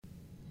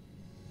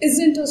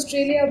Isn't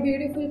Australia a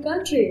beautiful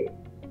country?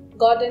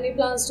 Got any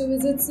plans to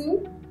visit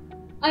soon?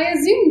 I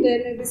assume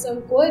there may be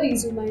some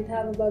queries you might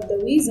have about the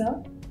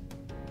visa.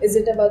 Is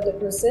it about the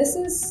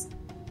processes,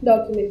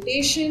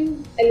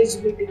 documentation,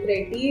 eligibility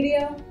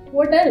criteria?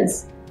 What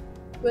else?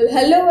 Well,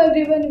 hello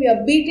everyone, we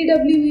are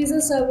BTW Visa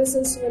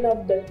Services, one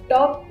of the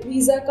top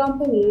visa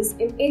companies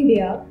in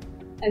India,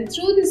 and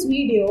through this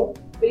video,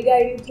 we'll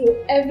guide you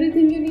through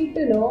everything you need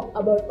to know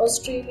about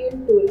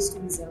Australian tourist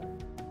visa.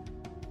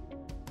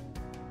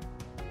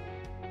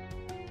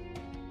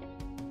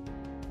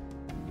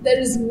 There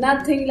is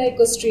nothing like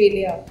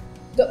Australia.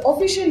 The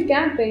official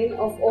campaign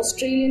of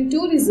Australian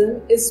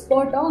tourism is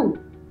spot on.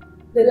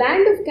 The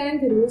land of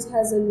kangaroos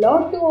has a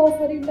lot to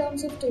offer in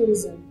terms of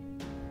tourism.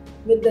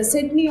 With the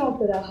Sydney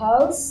Opera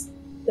House,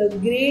 the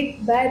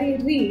Great Barrier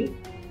Reef,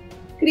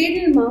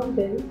 Cradle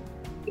Mountain,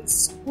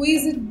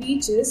 exquisite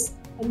beaches,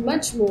 and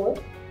much more,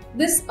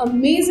 this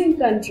amazing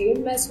country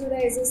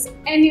mesmerizes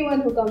anyone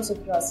who comes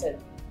across it.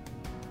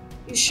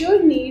 You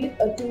should need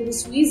a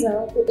tourist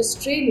visa to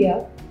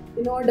Australia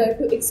in order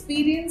to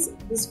experience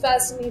this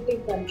fascinating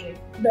country.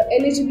 The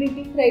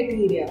eligibility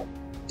criteria.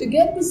 To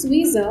get this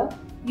visa,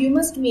 you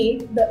must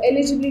meet the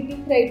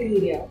eligibility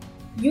criteria.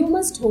 You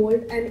must hold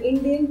an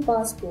Indian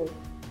passport.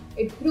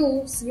 It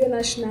proves your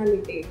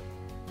nationality.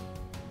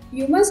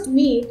 You must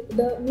meet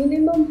the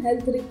minimum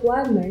health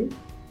requirement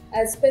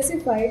as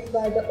specified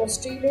by the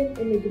Australian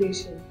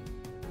Immigration.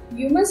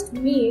 You must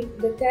meet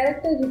the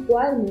character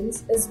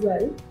requirements as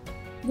well.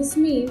 This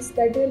means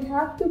that you will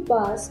have to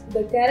pass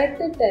the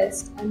character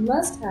test and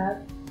must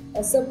have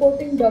a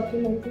supporting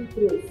documentary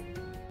proof.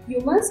 You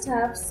must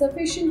have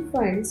sufficient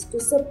funds to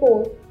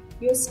support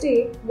your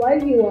stay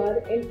while you are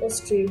in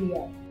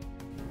Australia.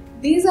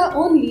 These are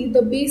only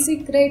the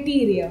basic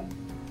criteria.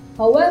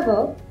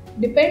 However,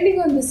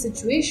 depending on the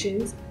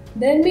situations,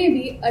 there may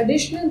be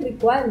additional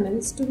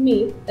requirements to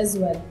meet as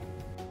well.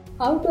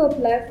 How to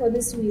apply for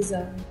this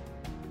visa?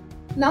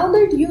 Now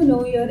that you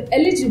know you're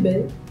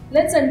eligible,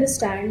 let's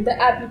understand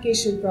the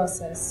application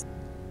process.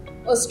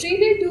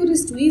 Australian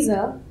tourist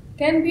visa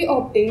can be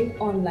obtained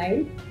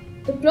online.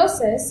 The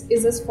process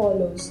is as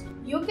follows.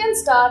 You can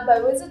start by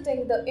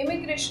visiting the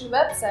immigration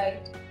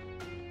website.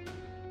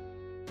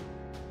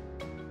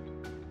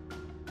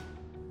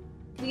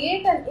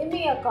 Create an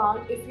IMEI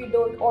account if you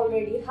don't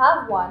already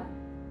have one.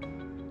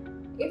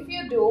 If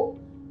you do,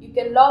 you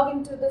can log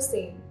into the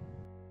same.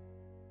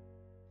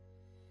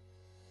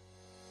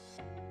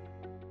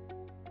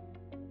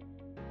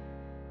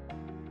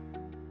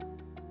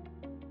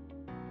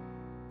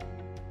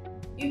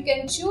 You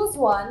can choose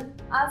one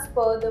as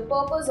per the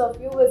purpose of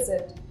your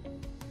visit.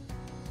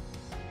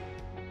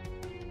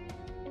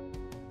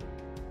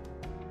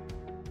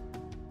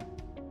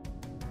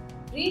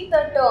 Read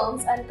the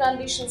terms and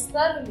conditions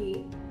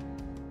thoroughly,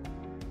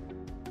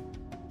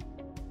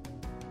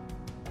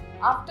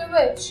 after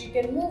which you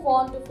can move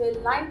on to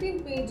fill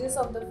 19 pages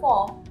of the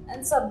form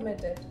and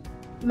submit it.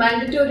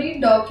 Mandatory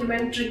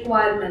document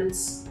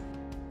requirements.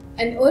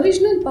 An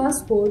original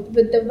passport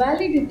with the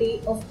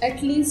validity of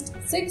at least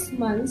 6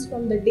 months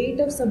from the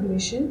date of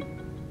submission.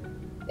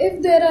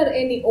 If there are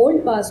any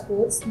old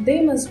passports,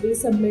 they must be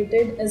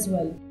submitted as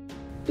well.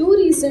 2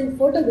 recent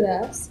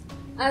photographs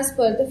as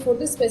per the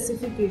photo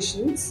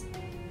specifications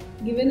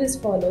given as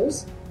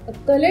follows. A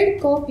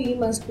colored copy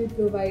must be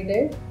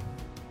provided.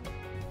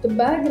 The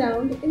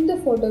background in the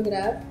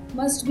photograph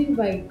must be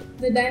white.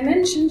 The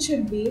dimension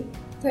should be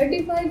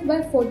 35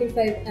 by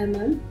 45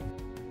 mm.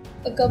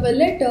 A cover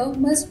letter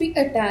must be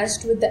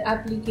attached with the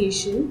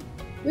application,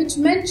 which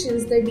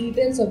mentions the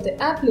details of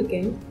the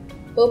applicant,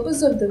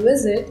 purpose of the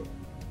visit,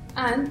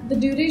 and the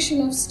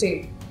duration of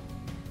stay.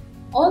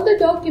 All the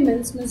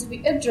documents must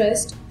be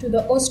addressed to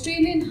the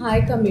Australian High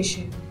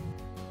Commission.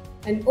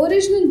 An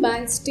original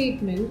bank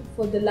statement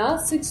for the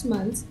last 6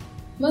 months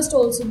must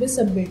also be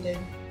submitted.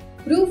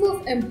 Proof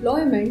of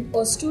employment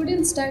or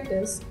student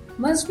status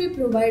must be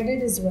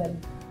provided as well.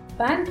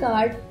 PAN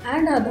card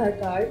and Aadhaar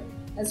card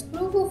as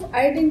proof of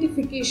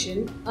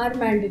identification are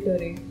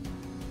mandatory.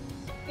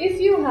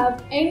 If you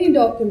have any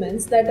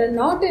documents that are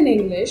not in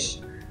English,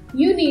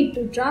 you need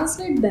to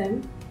translate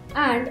them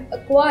and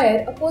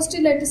acquire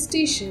apostille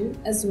attestation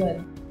as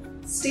well.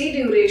 Stay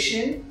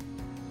duration.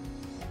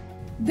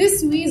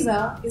 This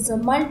visa is a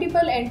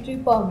multiple entry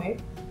permit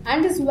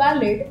and is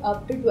valid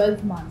up to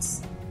 12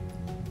 months.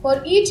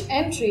 For each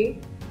entry,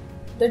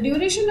 the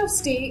duration of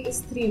stay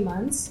is 3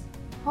 months.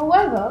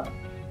 However,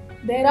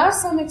 there are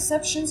some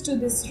exceptions to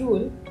this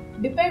rule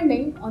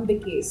depending on the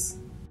case.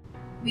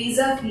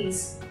 Visa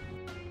fees.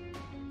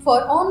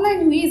 For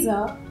online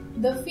visa,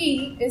 the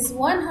fee is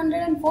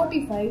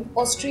 145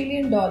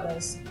 Australian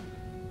dollars.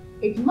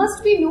 It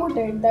must be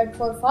noted that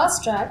for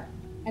fast track,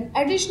 an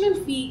additional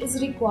fee is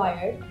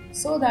required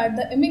so that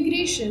the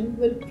immigration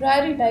will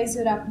prioritize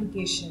your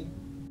application.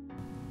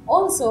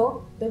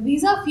 Also, the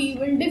visa fee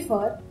will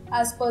differ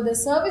as per the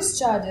service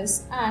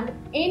charges and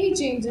any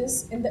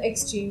changes in the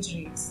exchange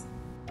rates.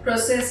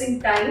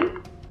 Processing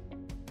time.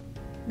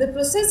 The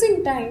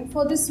processing time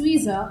for this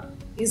visa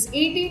is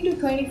 18 to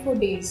 24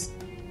 days.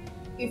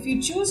 If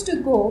you choose to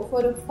go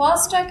for a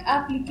fast-track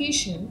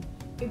application,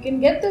 you can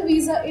get the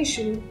visa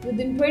issued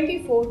within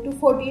 24 to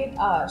 48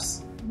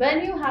 hours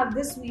when you have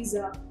this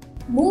visa.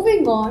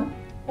 Moving on,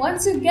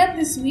 once you get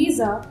this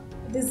visa,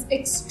 it is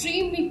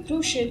extremely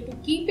crucial to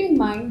keep in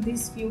mind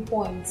these few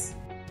points.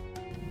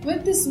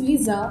 With this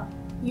visa,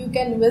 you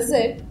can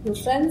visit your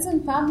friends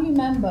and family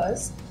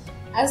members,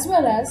 as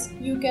well as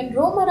you can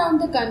roam around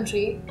the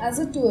country as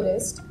a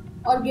tourist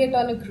or get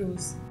on a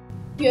cruise.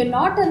 You are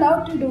not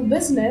allowed to do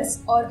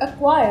business or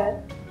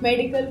acquire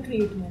medical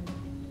treatment.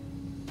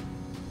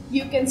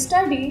 You can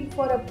study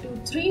for up to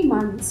 3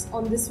 months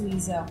on this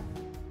visa.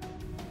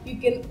 You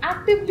can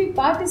actively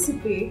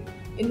participate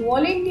in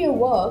volunteer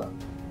work,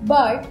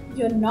 but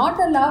you are not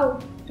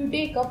allowed to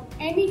take up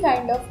any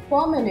kind of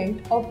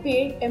permanent or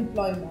paid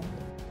employment.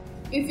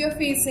 If you are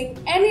facing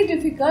any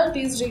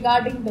difficulties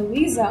regarding the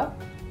visa,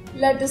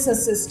 let us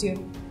assist you.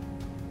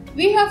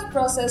 We have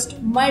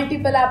processed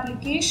multiple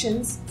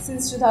applications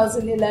since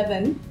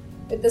 2011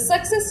 with a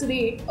success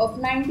rate of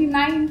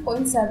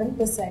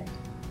 99.7%.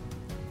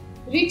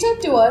 Reach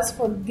out to us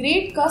for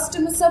great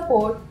customer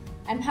support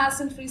and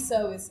hassle-free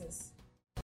services.